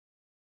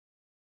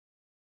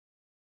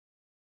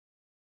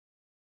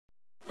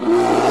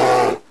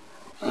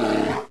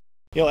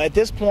At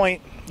this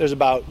point, there's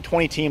about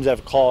 20 teams that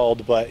have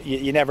called, but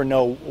you never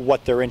know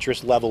what their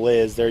interest level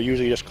is. They're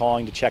usually just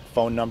calling to check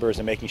phone numbers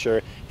and making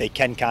sure they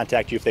can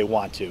contact you if they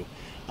want to.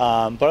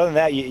 But other than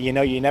that,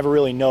 you never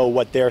really know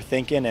what they're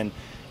thinking, and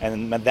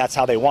that's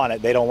how they want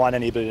it. They don't want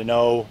anybody to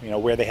know,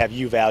 where they have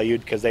you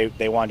valued, because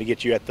they want to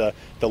get you at the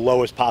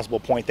lowest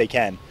possible point they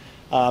can.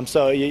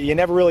 So you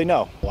never really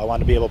know. I want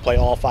to be able to play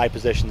all 5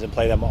 positions and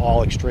play them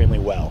all extremely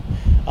well.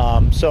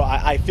 So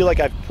I feel like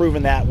I've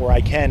proven that where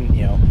I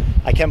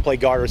can play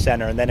guard or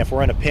center, and then if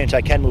we're in a pinch,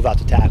 I can move out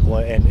to tackle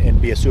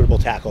and be a suitable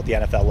tackle at the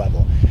NFL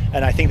level.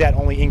 And I think that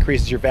only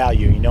increases your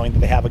value, knowing that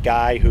they have a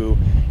guy who,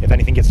 if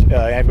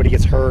anybody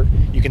gets hurt,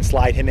 you can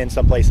slide him in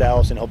someplace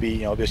else, and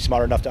he'll be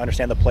smart enough to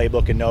understand the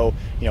playbook and know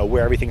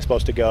where everything's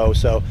supposed to go.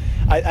 So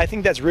I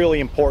think that's really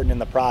important in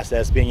the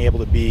process, being able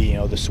to be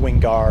the swing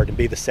guard and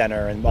be the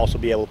center and also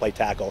be able to play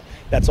tackle.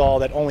 That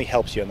only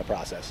helps you in the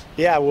process.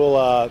 Yeah,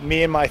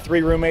 me and my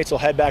 3 roommates will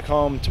head back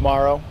home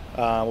tomorrow.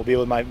 We'll be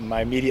with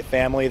my immediate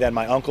family. Then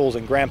my uncles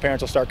and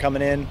grandparents will start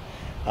coming in.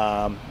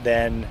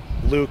 Then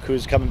Luke,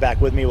 who's coming back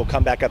with me, will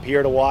come back up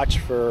here to watch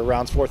for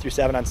rounds 4 through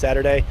 7 on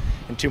Saturday,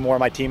 and 2 more of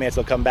my teammates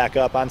will come back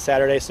up on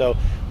Saturday. So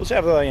we'll just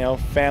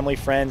have family,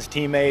 friends,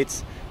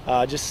 teammates,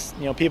 just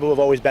people who have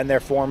always been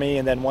there for me.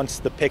 And then once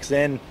the pick's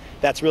in,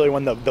 that's really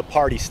when the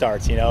party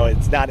starts.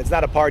 It's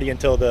not a party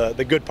until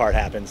the good part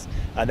happens,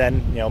 and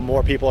then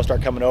more people will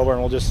start coming over,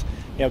 and we'll just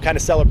kind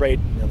of celebrate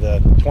the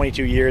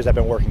 22 years I've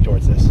been working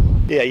towards this.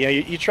 Yeah,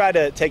 you try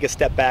to take a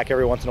step back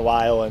every once in a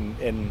while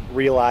and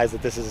realize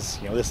that this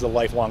is a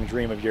lifelong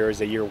dream of yours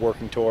that you're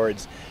working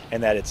towards,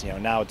 and that it's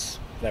now it's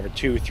never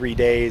 2-3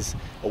 days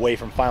away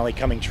from finally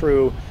coming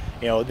true.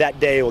 That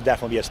day will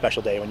definitely be a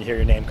special day when you hear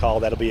your name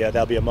called. That'll be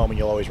a moment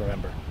you'll always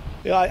remember.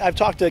 I've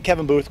talked to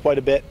Kevin Booth quite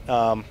a bit.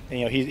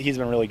 He's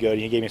been really good.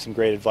 He gave me some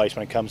great advice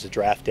when it comes to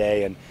draft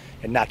day and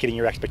not getting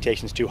your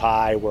expectations too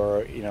high,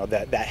 where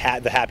the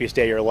happiest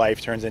day of your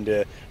life turns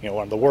into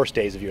one of the worst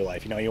days of your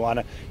life. You want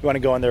to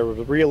go in there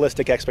with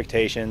realistic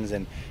expectations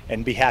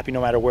and be happy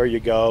no matter where you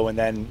go, and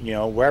then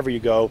wherever you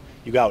go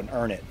out and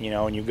earn it.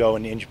 And you go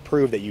and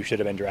prove that you should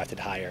have been drafted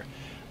higher.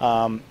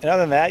 And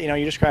other than that,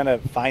 you just kind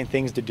of find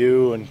things to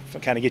do and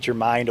kind of get your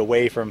mind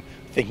away from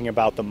thinking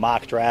about the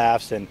mock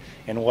drafts and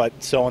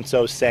what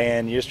so-and-so's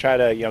saying. You just try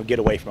to get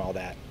away from all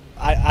that.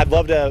 I'd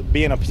love to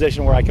be in a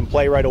position where I can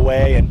play right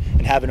away and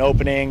have an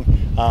opening,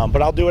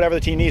 but I'll do whatever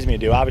the team needs me to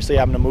do. Obviously,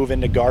 I'm going to move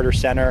into guard or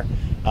center,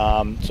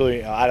 so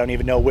I don't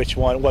even know which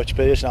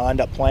position I'll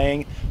end up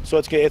playing. So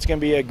it's going to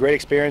be a great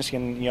experience,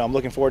 and I'm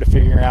looking forward to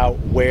figuring out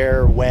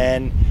where,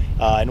 when,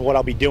 and what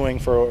I'll be doing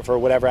for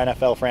whatever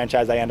NFL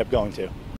franchise I end up going to.